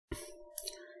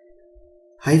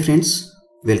Hi friends,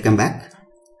 welcome back.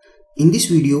 In this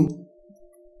video,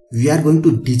 we are going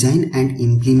to design and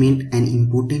implement an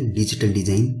important digital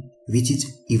design which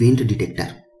is event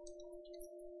detector.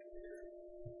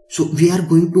 So we are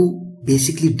going to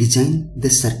basically design the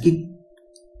circuit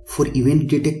for event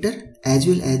detector as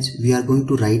well as we are going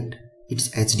to write its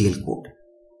HDL code.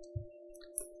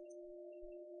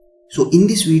 So in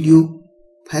this video,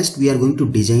 first we are going to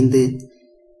basically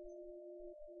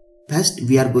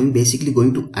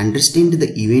going to understand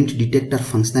the event detector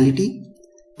functionality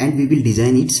and we will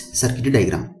design its circuit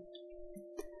diagram.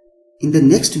 In the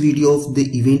next video of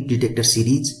the event detector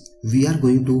series, we are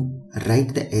going to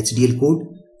write the HDL code.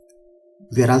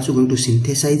 We are also going to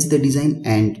synthesize the design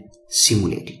and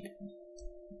simulate it.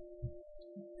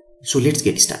 So let's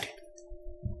get started.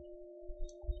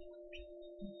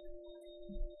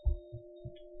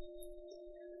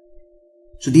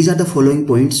 So these are the following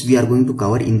points we are going to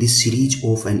cover in this series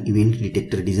of an event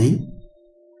detector design.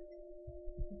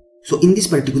 So in this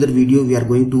particular video, we are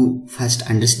going to first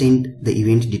understand the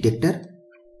event detector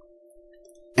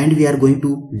and we are going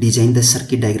to design the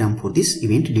circuit diagram for this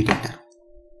event detector.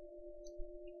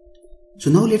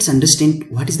 So now let's understand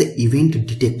what is the event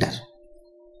detector.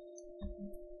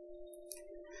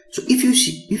 So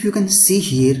if you can see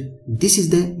here, this is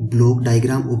the block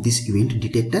diagram of this event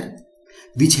detector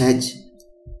which has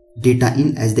data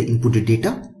in as the input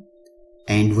data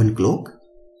and one clock,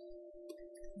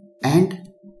 and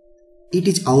it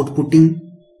is outputting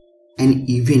an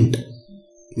event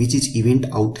which is event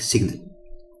out signal.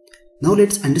 Now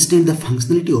let's understand the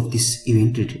functionality of this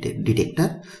event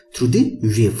detector through the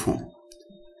waveform.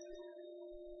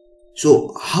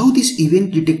 So how this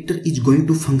event detector is going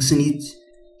to function is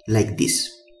like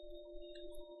this.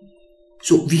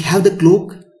 So we have the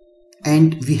clock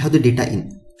and we have the data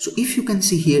in. So if you can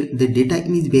see here, the data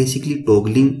in is basically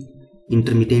toggling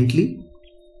intermittently,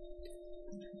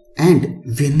 and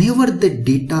whenever the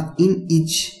data in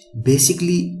is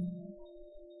basically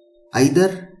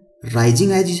either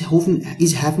rising edge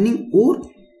is happening or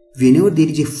whenever there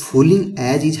is a falling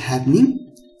edge is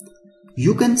happening,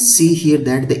 you can see here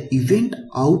that the event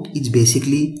out is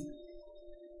basically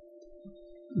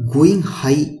going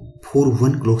high for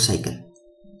one clock cycle.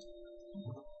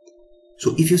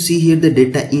 So if you see here, the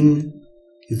data in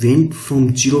went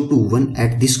from 0 to 1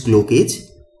 at this clock edge,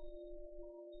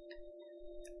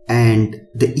 and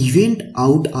the event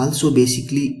out also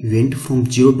basically went from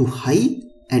 0 to high,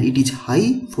 and it is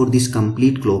high for this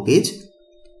complete clock edge,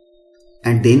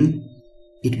 and then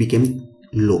it became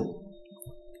low.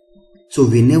 So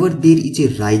whenever there is a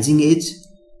rising edge,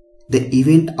 the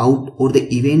event out or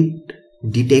the event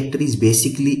detector is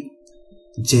basically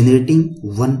generating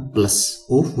 1 plus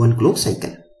of one clock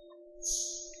cycle.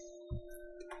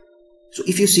 So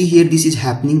if you see here, this is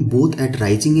happening both at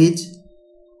rising edge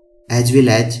as well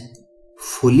as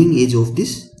falling edge of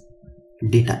this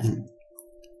data in.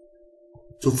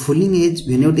 So falling edge,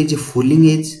 whenever there is a falling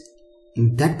edge,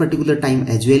 in that particular time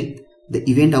as well, the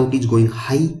event out is going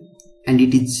high and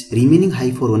it is remaining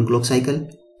high for one clock cycle,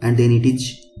 and then it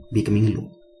is becoming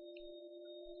low.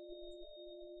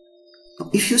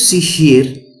 If you see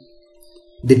here,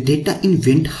 the data in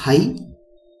went high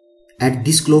at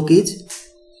this clock edge,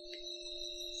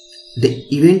 the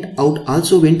event out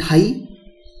also went high.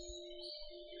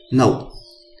 Now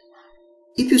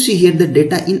if you see here, the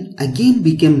data in again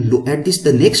became low at this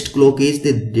the next clock edge,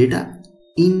 the data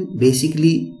in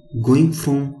basically going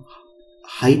from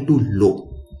high to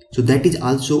low. So that is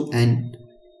also an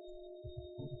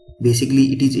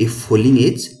basically it is a falling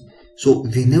edge. So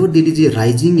whenever there is a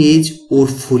rising edge or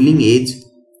falling edge,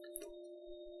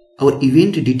 our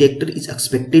event detector is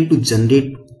expected to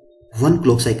generate one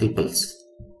clock cycle pulse.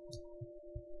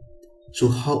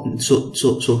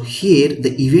 So here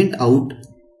the event out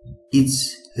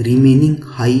is remaining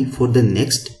high for the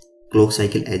next clock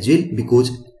cycle as well, because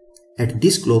at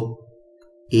this clock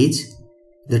edge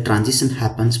the transition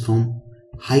happens from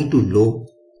high to low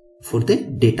for the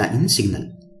data in signal.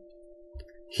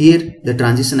 Here the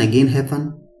transition again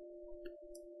happened,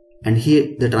 and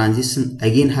here the transition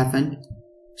again happened.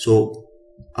 So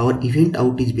our event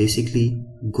out is basically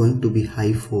going to be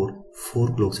high for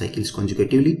 4 clock cycles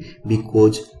consecutively,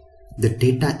 because the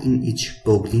data in is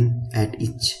toggling at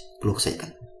each clock cycle.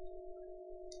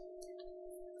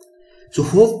 So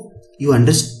hope you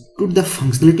understood the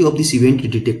functionality of this event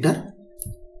detector.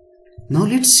 Now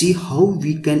let's see how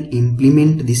we can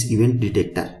implement this event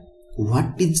detector.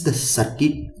 What is the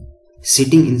circuit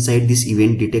sitting inside this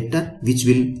event detector which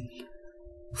will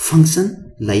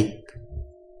function like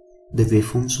the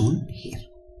waveform shown here.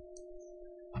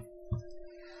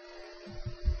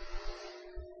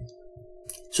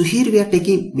 So here we are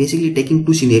basically taking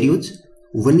two scenarios.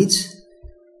 One is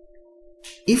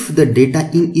if the data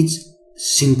in is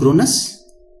synchronous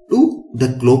to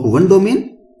the clock 1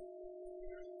 domain,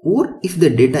 or if the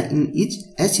data in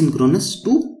is asynchronous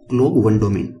to clock 1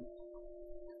 domain.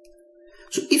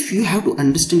 So if you have to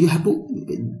understand,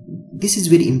 this is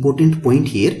very important point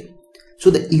here. So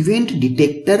the event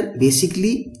detector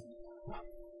basically,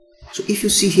 so if you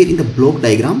see here in the block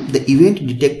diagram, the event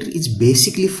detector is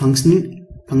basically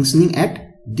functioning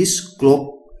at this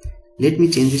clock. Let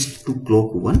me change this to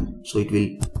clock 1, so it will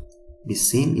be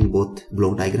same in both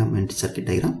block diagram and circuit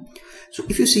diagram. So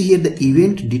if you see here, the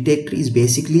event detector is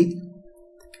basically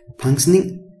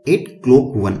functioning at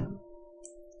clock 1.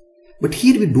 But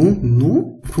here we don't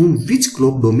know from which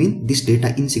clock domain this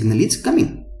data in signal is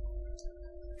coming.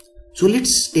 So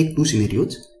let's take two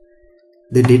scenarios.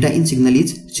 The data in signal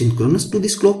is synchronous to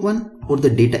this clock 1, or the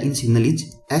data in signal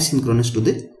is asynchronous to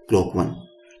the clock 1.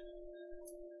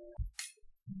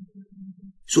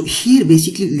 So here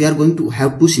basically we are going to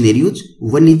have two scenarios.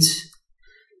 One is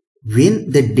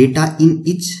when the data in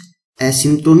is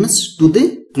asynchronous to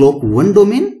the clock 1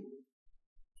 domain,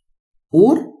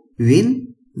 or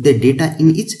when the data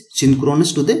in is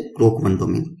synchronous to the clock 1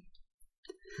 domain.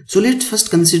 So let's first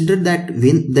consider that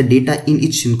when the data in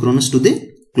is synchronous to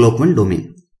the clock 1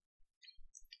 domain.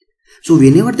 So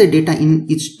whenever the data in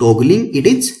is toggling, it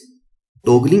is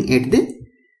toggling at the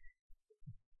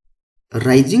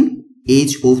rising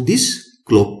edge of this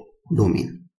clock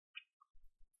domain.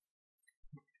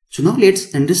 So now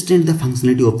let's understand the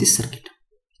functionality of this circuit.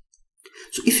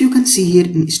 So if you can see here,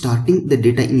 in starting the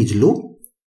data in is low.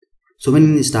 So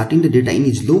when in starting the data in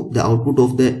is low, the output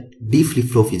of the D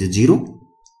flip-flop is 0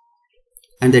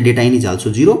 and the data in is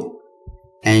also 0,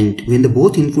 and when the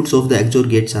both inputs of the XOR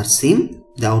gates are same,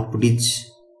 the output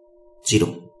is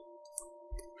 0.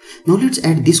 Now let's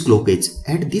add this clock edge.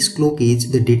 At this clock edge,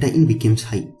 the data in becomes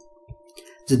high.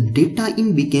 The data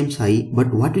in becomes high,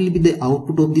 but what will be the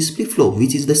output of this flip-flop,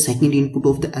 which is the second input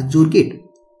of the XOR gate?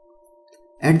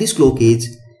 At this clock edge,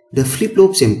 the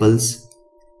flip-flop samples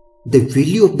the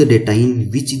value of the data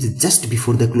in which is just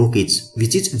before the clock edge,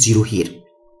 which is 0 here.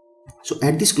 So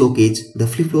at this clock edge, the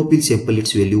flip-flop will sample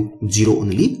its value 0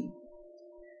 only.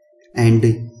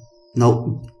 And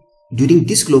now during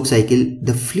this clock cycle,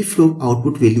 the flip-flop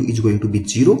output value is going to be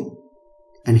 0,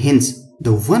 and hence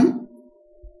the one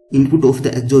input of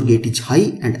the XOR gate is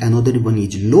high and another one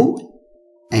is low,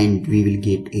 and we will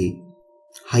get a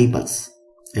high pulse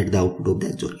at the output of the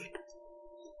XOR gate.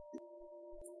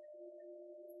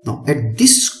 Now at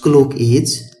this clock edge,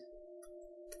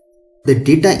 the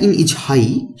data in is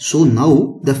high, so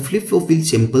now the flip-flop will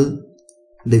sample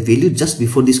the value just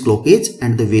before this clock edge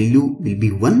and the value will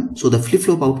be 1. So the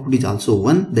flip-flop output is also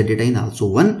 1, the data in also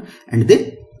 1, and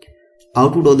the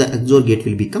output of the XOR gate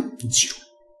will become 0.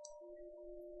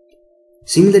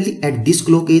 Similarly, at this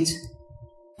clock edge,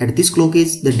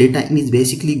 the data in is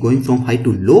basically going from high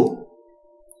to low,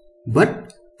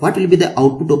 but what will be the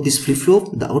output of this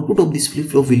flip-flop? The output of this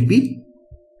flip-flop will be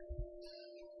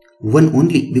 1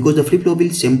 only, because the flip-flop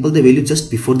will sample the value just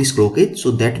before this clock edge,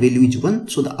 so that value is 1,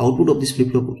 so the output of this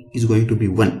flip-flop is going to be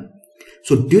 1.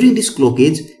 So during this clock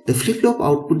edge, the flip-flop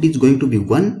output is going to be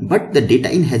 1, but the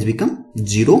data in has become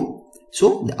 0,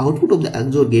 so the output of the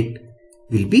XOR gate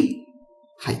will be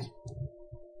high.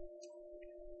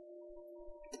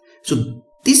 So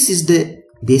this is the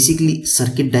basically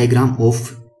circuit diagram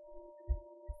of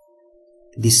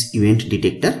this event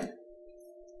detector.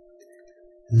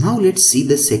 Now let's see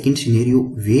the second scenario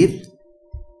where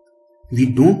we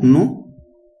don't know.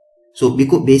 So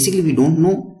because basically we don't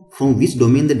know from which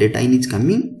domain the data in is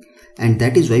coming, and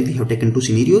that is why we have taken two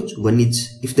scenarios. One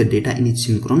is if the data in is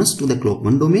synchronous to the clock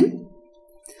 1 domain.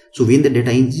 So when the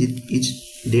data in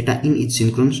is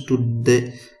synchronous to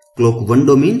the clock 1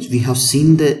 domains, we have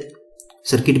seen the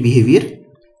circuit behavior.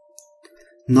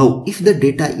 Now if the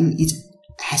data in is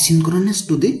asynchronous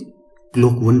to the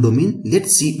clock 1 domain,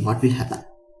 let's see what will happen.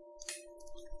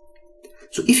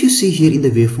 So if you see here in the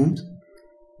waveforms,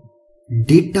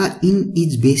 data in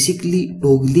is basically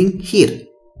toggling here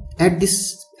at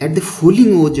the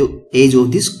falling edge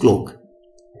of this clock.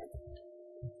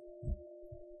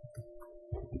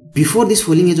 Before this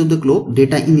falling edge of the clock,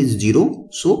 data in is 0.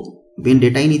 So when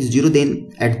data in is 0,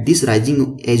 then at this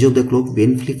rising edge of the clock,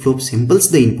 when flip-flop samples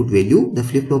the input value, the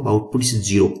flip-flop output is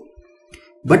 0.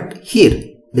 But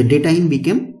here the data in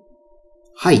became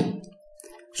high.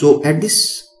 So at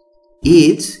this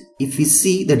edge, if we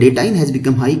see, the data in has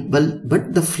become high,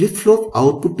 but the flip-flop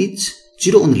output is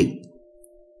 0 only,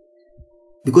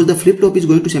 because the flip-flop is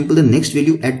going to sample the next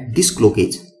value at this clock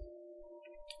edge.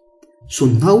 So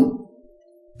now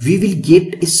we will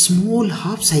get a small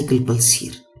half cycle pulse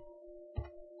here.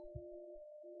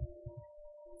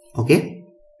 Okay.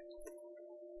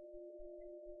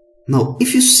 Now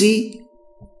if you see,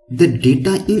 the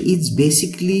data in is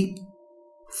basically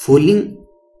falling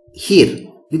here,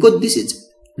 because this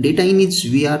is data in is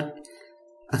we are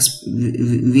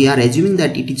assuming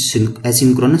that it is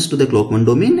asynchronous to the clock 1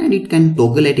 domain and it can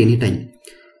toggle at any time.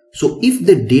 So if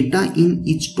the data in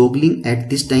is toggling at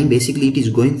this time, basically it is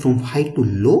going from high to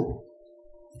low.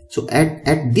 So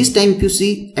at this time, if you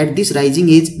see at this rising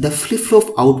edge, the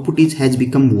flip-flop output has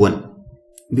become 1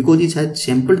 because it has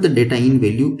sampled the data in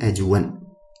value as 1.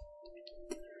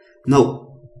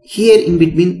 Now here in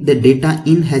between, the data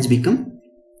in has become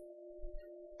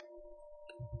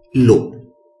low.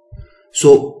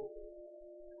 So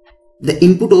the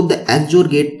input of the XOR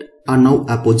gate are now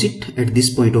opposite at this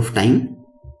point of time.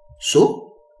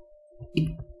 So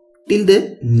till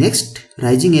the next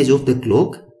rising edge of the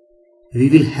clock, we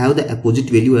will have the opposite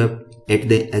value at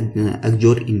the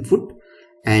XOR input,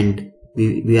 and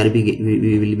we will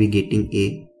be getting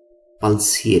a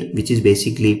pulse here, which is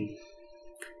basically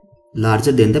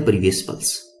larger than the previous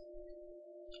pulse.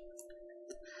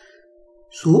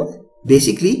 So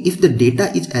basically, if the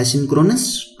data is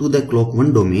asynchronous to the clock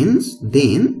 1 domains,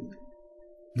 then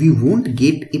we won't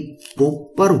get a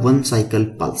proper 1 cycle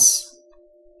pulse.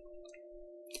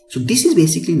 So this is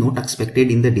basically not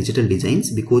expected in the digital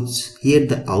designs, because here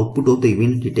the output of the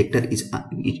event detector is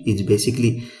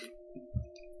basically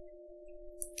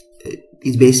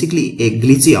a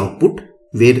glitchy output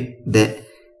where the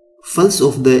pulse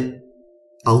of the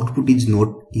output is not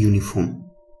uniform.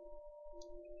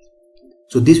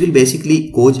 So this will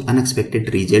basically cause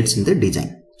unexpected results in the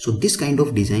design. So this kind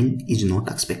of design is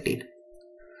not expected.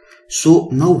 So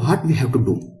now what we have to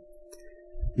do?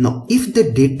 Now if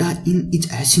the data in is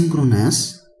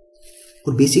asynchronous,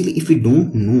 or basically if we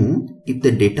don't know if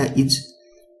the data is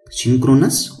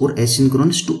synchronous or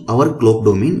asynchronous to our clock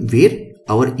domain where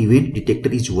our event detector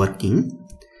is working,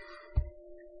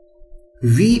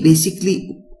 we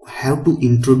basically have to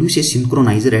introduce a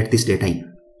synchronizer at this data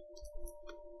in,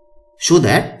 so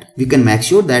that we can make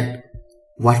sure that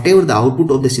whatever the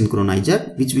output of the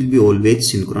synchronizer, which will be always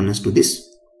synchronous to this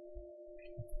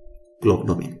clock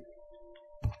domain.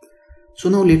 So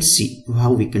now let's see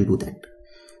how we can do that.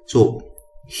 So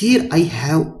here I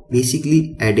have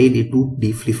basically added a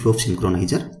 2D flip-flop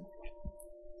synchronizer.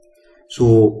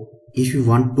 So if you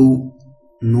want to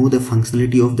know the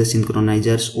functionality of the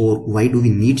synchronizers, or why do we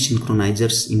need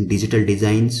synchronizers in digital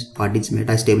designs, what is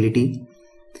metastability,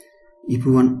 if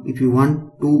you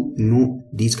want to know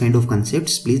these kind of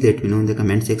concepts, please let me know in the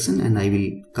comment section, and I will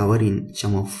cover in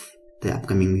some of the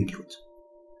upcoming videos.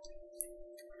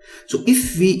 So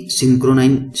if we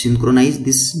synchronize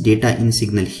this data in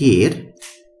signal here,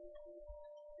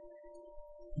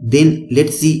 then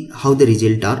let's see how the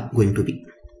results are going to be.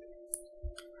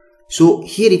 So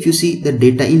here if you see, the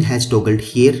data in has toggled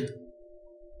here.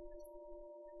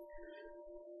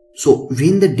 So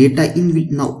when the data in will,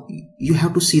 now you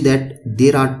have to see that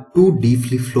there are 2 D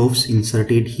flip-flops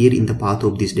inserted here in the path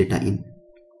of this data in.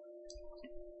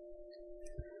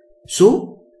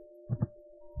 So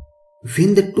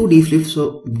when the 2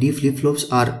 D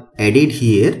flip-flops are added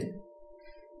here,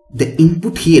 the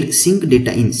input here sync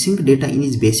data in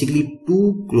is basically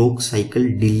 2 clock cycle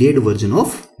delayed version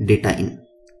of data in.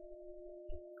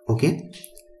 Okay.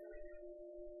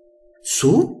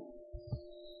 So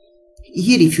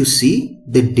here if you see,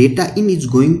 the data in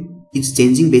is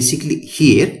changing basically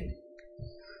here.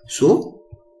 So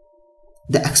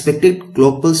the expected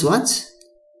clock pulse was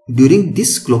during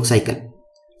this clock cycle.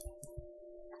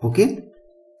 Okay,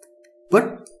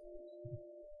 but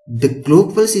the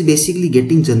clock pulse is basically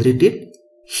getting generated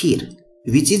here,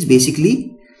 which is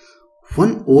basically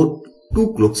 1 or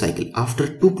 2 clock cycle,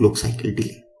 after 2 clock cycle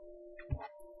delay.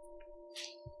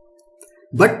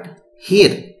 But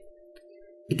here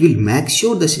it will make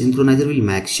sure, the synchronizer will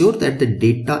make sure that the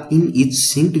data in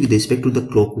is synced with respect to the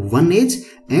clock 1 edge,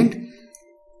 and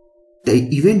the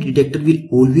event detector will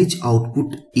always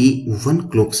output a 1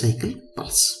 clock cycle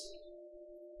pulse.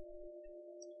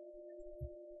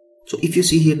 So if you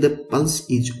see here, the pulse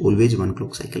is always 1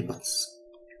 clock cycle pulse.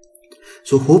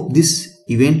 So hope this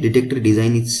event detector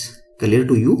design is clear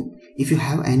to you. If you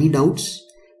have any doubts,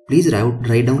 please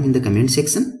write down in the comment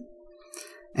section.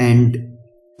 And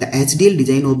the HDL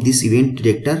design of this event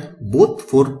detector, both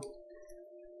for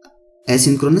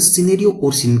asynchronous scenario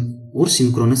or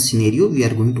synchronous scenario, we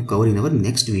are going to cover in our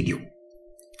next video.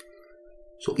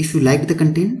 So if you liked the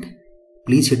content,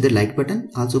 please hit the like button.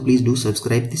 Also please do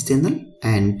subscribe this channel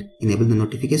and enable the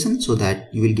notification so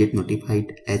that you will get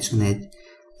notified as soon as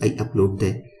I upload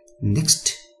the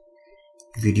next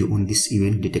video on this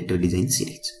event detector design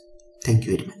series. Thank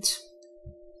you very much.